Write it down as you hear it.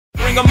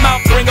bring 'em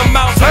out, bring 'em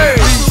out. Hey.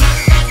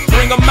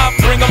 Bring 'em out,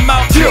 bring 'em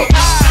out. Yeah.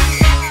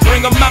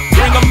 Bring 'em out,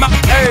 bring 'em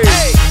out. Hey.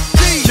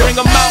 Bring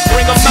 'em out,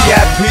 bring 'em out.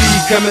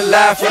 VIP coming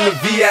live from the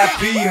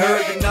VIP.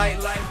 Heard the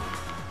nightlife.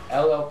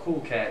 LL Cool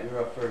Cat,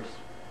 you're up first.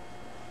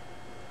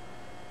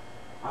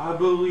 I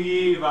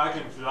believe I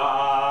can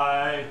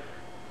fly,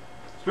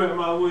 spread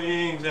my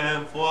wings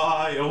and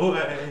fly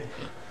away.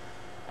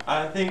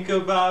 I think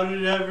about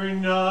it every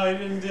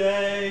night and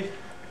day.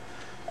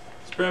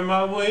 Spread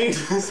my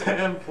wings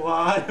and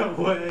fly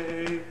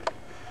away.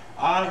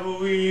 I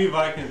believe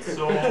I can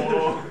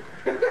soar.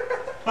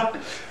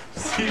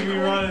 See me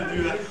running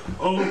through that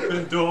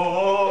open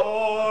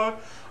door.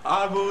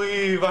 I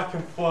believe I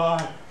can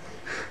fly.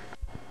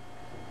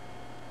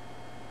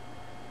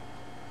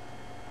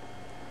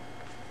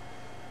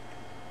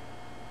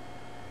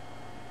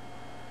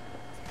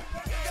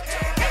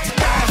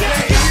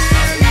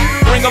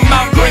 Bring 'em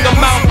out, bring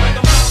 'em out.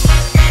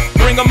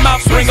 Bring 'em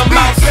out, bring 'em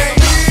out.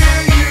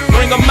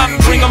 Bring 'em out,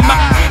 bring 'em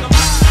out.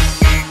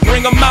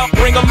 Bring 'em out,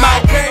 bring 'em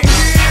out.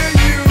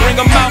 Bring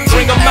 'em out,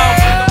 bring 'em out.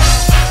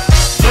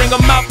 Bring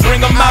 'em out,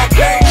 bring 'em out.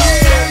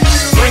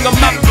 Bring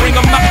 'em out.